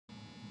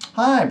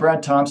Hi,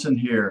 Brad Thomsen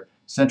here,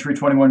 Century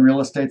 21 Real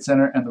Estate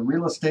Center and the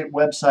real estate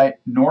website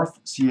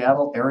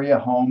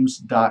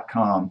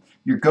NorthSeattleAreaHomes.com.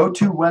 Your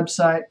go-to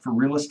website for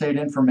real estate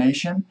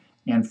information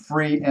and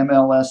free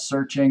MLS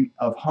searching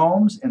of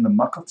homes in the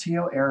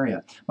Mukilteo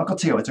area.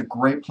 Mukilteo, it's a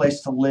great place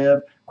to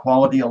live,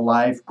 quality of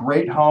life,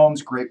 great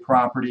homes, great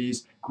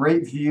properties,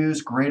 great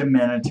views, great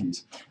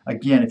amenities.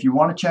 Again, if you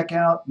want to check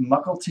out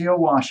Mukilteo,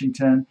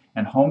 Washington,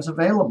 and homes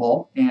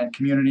available and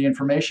community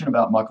information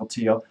about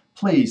Mukilteo,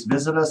 please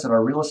visit us at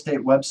our real estate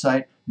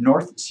website,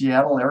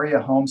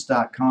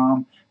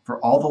 NorthSeattleAreaHomes.com,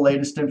 for all the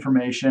latest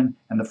information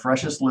and the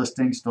freshest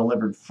listings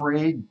delivered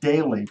free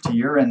daily to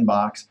your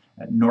inbox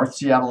at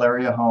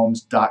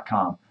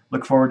NorthSeattleAreaHomes.com.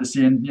 Look forward to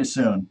seeing you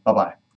soon. Bye-bye.